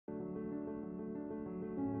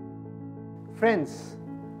Friends,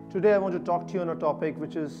 today I want to talk to you on a topic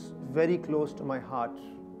which is very close to my heart,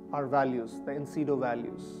 our values, the InceDo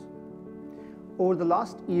values. Over the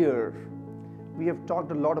last year, we have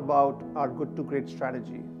talked a lot about our good to great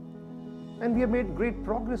strategy, and we have made great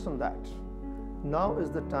progress on that. Now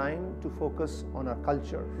is the time to focus on our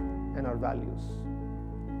culture and our values.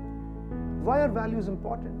 Why are values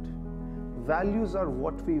important? Values are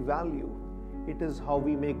what we value. It is how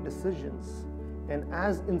we make decisions. And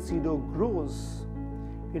as InceDo grows,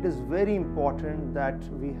 it is very important that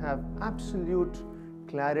we have absolute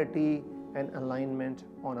clarity and alignment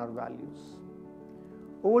on our values.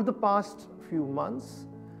 Over the past few months,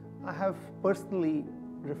 I have personally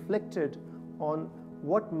reflected on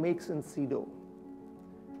what makes InceDo,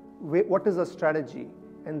 what is our strategy,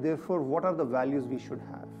 and therefore what are the values we should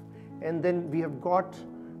have. And then we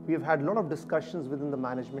have had a lot of discussions within the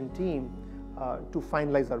management team to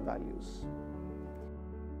finalize our values.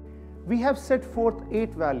 We have set forth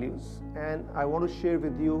 8 values, and I want to share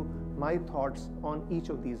with you my thoughts on each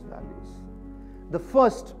of these values. The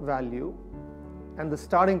first value and the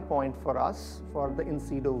starting point for us, for the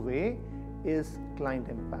InceDo way, is client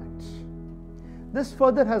impact. This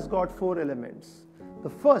further has got 4 elements. The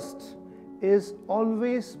first is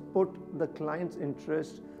always put the client's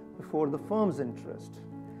interest before the firm's interest.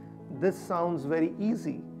 This sounds very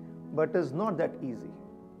easy, but is not that easy.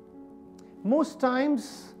 Most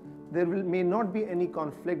times, there may not be any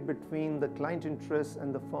conflict between the client interests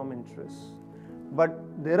and the firm interests. But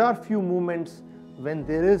there are few moments when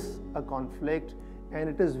there is a conflict, and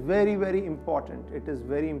it is very, very important. It is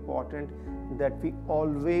very important that we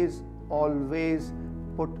always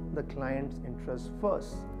put the client's interests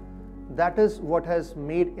first. That is what has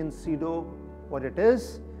made InceDo what it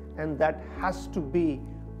is, and that has to be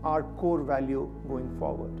our core value going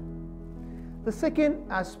forward. The second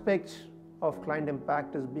aspect of client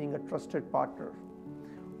impact is being a trusted partner.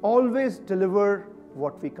 Always deliver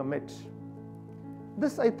what we commit.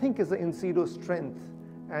 This, I think, is the InceDo strength,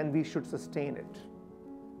 and we should sustain it.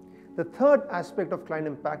 The third aspect of client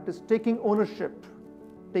impact is taking ownership.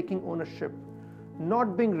 Taking ownership.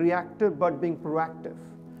 Not being reactive, but being proactive.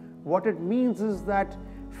 What it means is that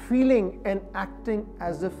feeling and acting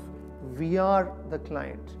as if we are the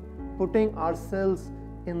client, putting ourselves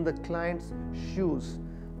in the client's shoes.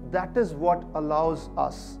 That is what allows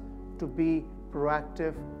us to be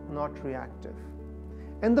proactive, not reactive.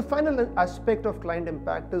 And the final aspect of client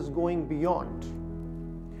impact is going beyond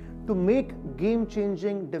to make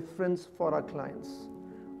game-changing difference for our clients.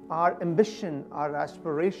 Our ambition, our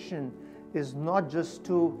aspiration is not just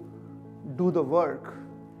to do the work.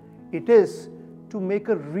 It is to make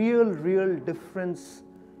a real difference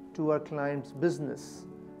to our client's business.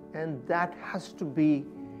 And that has to be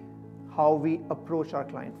how we approach our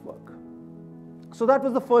client work. So that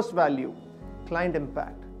was the first value, client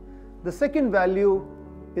impact. The second value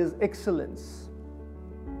is excellence.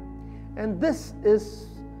 And this is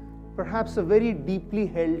perhaps a very deeply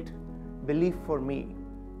held belief for me.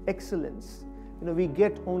 Excellence. We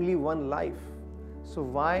get only one life, so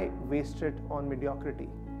why waste it on mediocrity?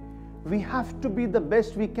 We have to be the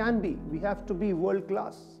best we can be. We have to be world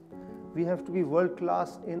class. We have to be world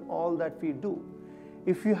class in all that we do.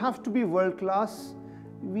 If you have to be world class,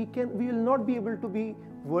 we will not be able to be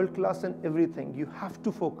world class in everything. You have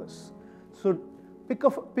to focus. So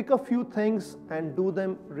pick a few things and do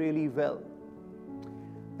them really well.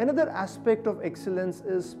 Another aspect of excellence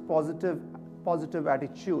is positive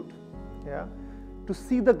attitude. Yeah, to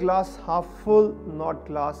see the glass half full, not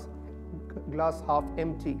glass half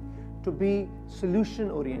empty. To be solution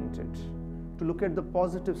oriented, to look at the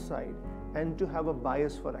positive side, and to have a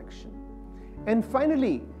bias for action. And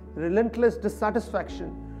finally, relentless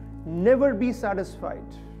dissatisfaction. Never be satisfied.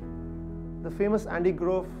 The famous Andy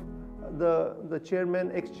Grove, the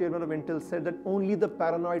ex-chairman of Intel, said that only the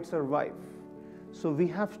paranoid survive. So we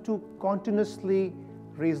have to continuously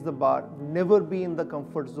raise the bar, never be in the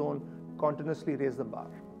comfort zone, continuously raise the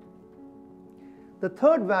bar. The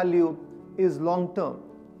third value is long-term.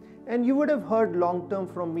 And you would have heard long-term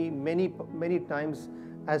from me many times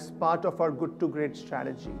as part of our good to great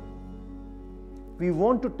strategy. We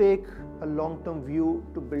want to take a long-term view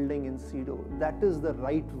to building InceDo. That is the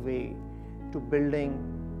right way to building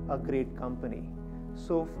a great company.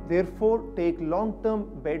 So therefore, take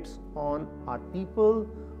long-term bets on our people,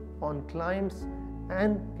 on clients,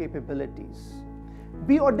 and capabilities.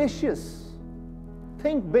 Be audacious.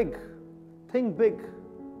 Think big. Think big.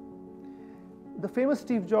 The famous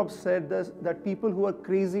Steve Jobs said that people who are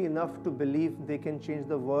crazy enough to believe they can change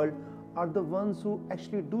the world are the ones who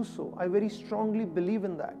actually do so. I very strongly believe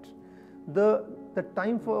in that. The the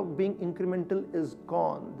time for being incremental is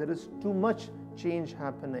gone. There is too much change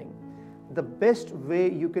happening. The best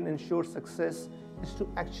way you can ensure success is to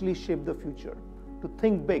actually shape the future, to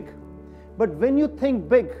think big. But when you think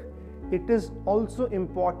big, it is also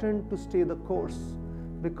important to stay the course,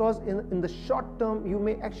 because in the short term, you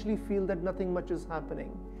may actually feel that nothing much is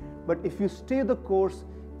happening. But if you stay the course,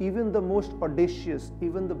 even the most audacious,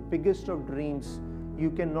 even the biggest of dreams,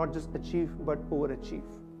 you can not just achieve but overachieve.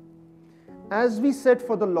 As we said,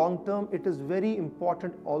 for the long term, it is very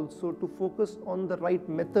important also to focus on the right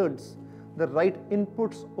methods, the right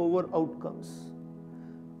inputs over outcomes.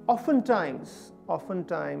 Oftentimes,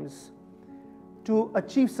 to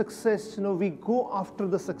achieve success, we go after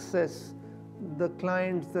the success, the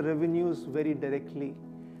clients, the revenues very directly.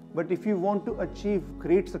 But if you want to achieve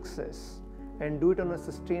great success and do it on a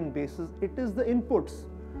sustained basis, it is the inputs.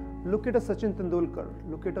 Look at a Sachin Tendulkar,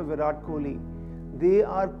 look at a Virat Kohli. They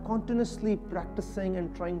are continuously practicing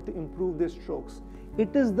and trying to improve their strokes.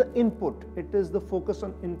 It is the input, it is the focus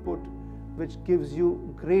on input which gives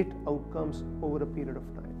you great outcomes over a period of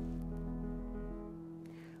time.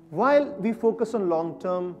 While we focus on long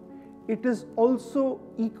term, it is also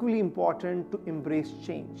equally important to embrace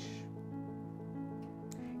change.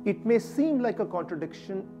 It may seem like a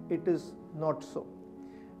contradiction, it is not so.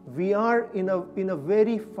 We are in a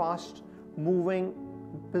very fast moving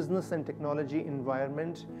business and technology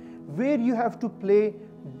environment where you have to play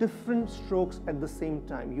different strokes at the same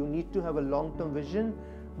time. You need to have a long-term vision,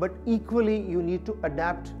 but equally you need to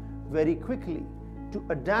adapt very quickly. To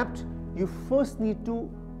adapt, you first need to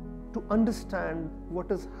understand what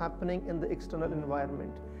is happening in the external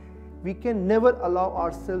environment. We can never allow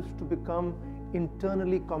ourselves to become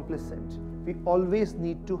internally complacent. We always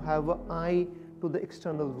need to have an eye to the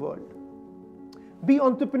external world. Be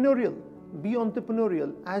entrepreneurial. Be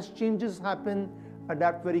entrepreneurial. As changes happen,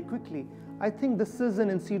 adapt very quickly. I think this is an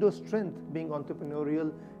InceDo strength, being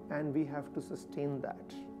entrepreneurial, and we have to sustain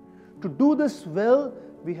that. To do this well,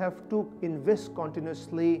 we have to invest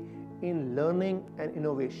continuously in learning and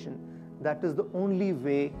innovation. That is the only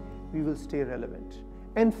way we will stay relevant.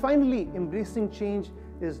 And finally, embracing change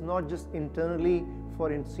is not just internally for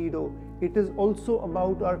InceDo, it is also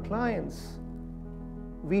about our clients.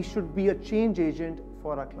 We should be a change agent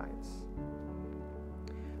for our clients.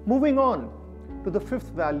 Moving on to the fifth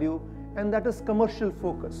value, and that is commercial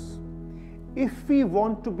focus. If we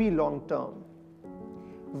want to be long term,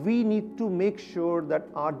 we need to make sure that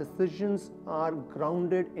our decisions are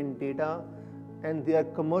grounded in data and they are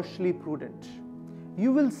commercially prudent.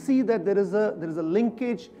 You will see that there is a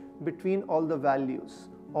linkage between all the values.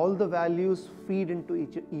 All the values feed into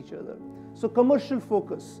each other. So commercial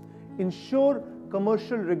focus, ensure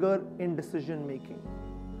commercial rigor in decision making.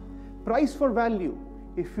 Price for value.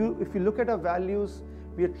 If you look at our values,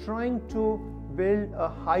 we are trying to build a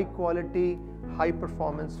high quality, high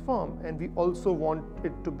performance firm, and we also want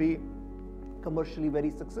it to be commercially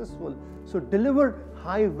very successful. So deliver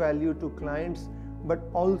high value to clients, but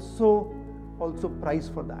also price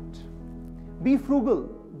for that. Be frugal,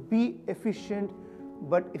 be efficient,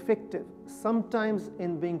 but effective. Sometimes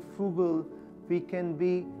in being frugal, we can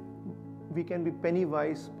be penny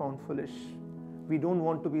wise, pound foolish. We don't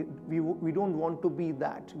want to be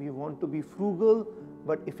that. We want to be frugal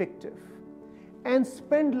but effective. And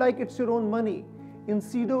spend like it's your own money.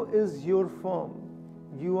 InceDo is your firm.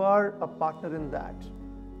 You are a partner in that.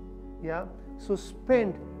 Yeah. So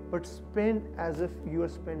spend, but spend as if you are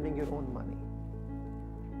spending your own money.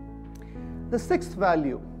 The sixth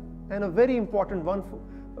value, and a very important one,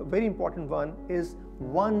 is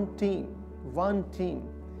one team. One team.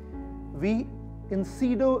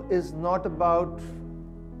 InceDo is not about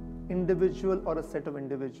individual or a set of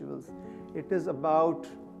individuals. It is about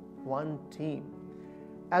one team.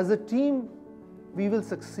 As a team, we will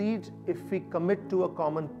succeed if we commit to a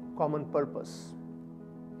common purpose.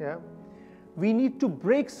 Yeah. We need to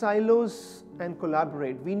break silos and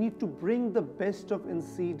collaborate. We need to bring the best of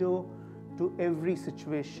InceDo to every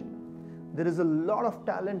situation. There is a lot of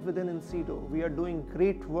talent within InceDo. We are doing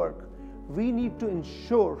great work. We need to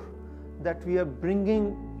ensure that we are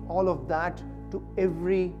bringing all of that to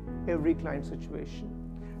every client situation.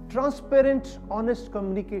 Transparent, honest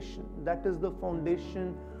communication, that is the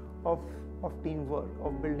foundation of teamwork,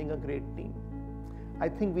 of building a great team. I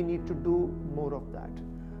think we need to do more of that.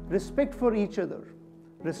 Respect for each other,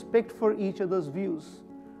 respect for each other's views.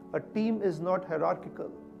 A team is not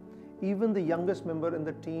hierarchical. Even the youngest member in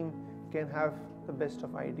the team can have the best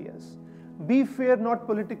of ideas. Be fair, not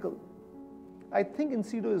political. I think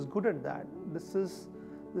InceDo is good at that. This is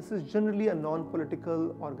generally a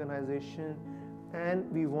non-political organization, and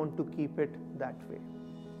we want to keep it that way.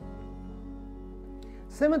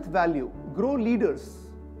 Seventh value, grow leaders.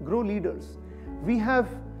 Grow leaders. We have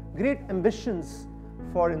great ambitions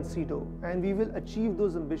for InceDo, and we will achieve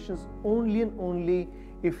those ambitions only and only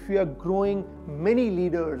if we are growing many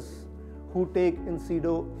leaders who take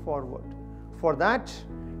InceDo forward. For that,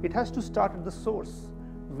 it has to start at the source.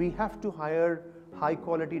 We have to hire high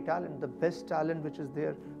quality talent, the best talent which is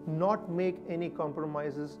there, not make any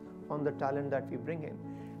compromises on the talent that we bring in.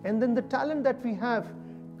 And then the talent that we have,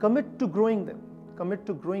 commit to growing them,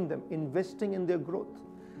 investing in their growth.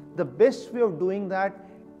 The best way of doing that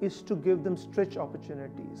is to give them stretch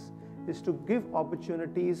opportunities, is to give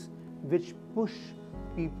opportunities which push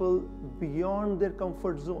people beyond their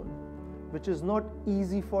comfort zone, which is not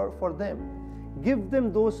easy for them. Give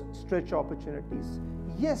them those stretch opportunities.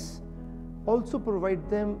 Yes, also provide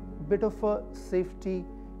them a bit of a safety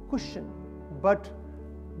cushion, but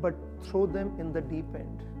throw them in the deep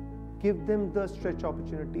end. Give them the stretch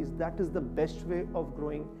opportunities. That is the best way of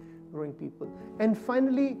growing people. And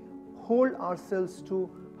finally, hold ourselves to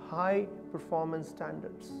high performance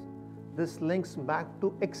standards. This links back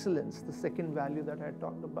to excellence, the second value that I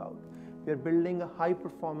talked about. We are building a high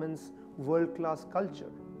performance, world-class culture.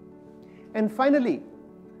 And finally,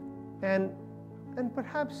 and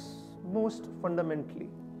perhaps most fundamentally,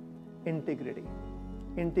 integrity.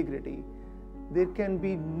 Integrity. There can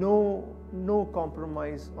be no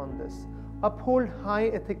compromise on this. Uphold high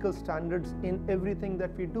ethical standards in everything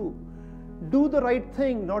that we do. Do the right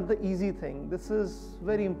thing, not the easy thing. This is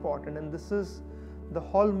very important, and this is the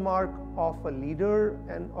hallmark of a leader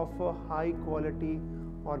and of a high quality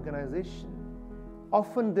organization.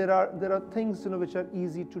 Often there are things which are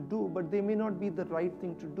easy to do, but they may not be the right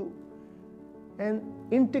thing to do. And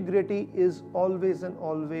integrity is always and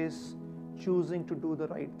always choosing to do the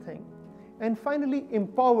right thing. And finally,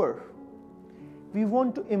 empower. We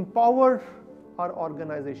want to empower our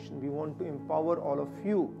organization. We want to empower all of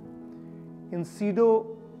you. InceDo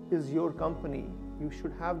is your company. You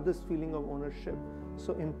should have this feeling of ownership.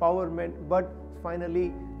 So empowerment, but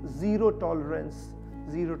finally, zero tolerance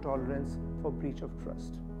for breach of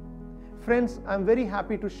trust. Friends, I'm very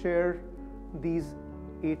happy to share these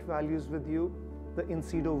 8 values with you, the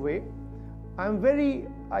InceDo way.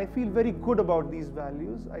 I feel very good about these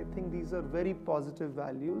values. I think these are very positive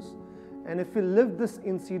values. And if we live this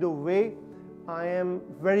InceDo way, I am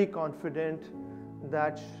very confident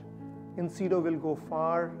that InceDo will go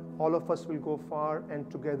far, all of us will go far,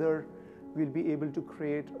 and together we'll be able to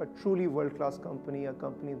create a truly world-class company, a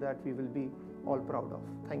company that we will be all proud of.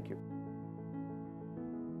 Thank you.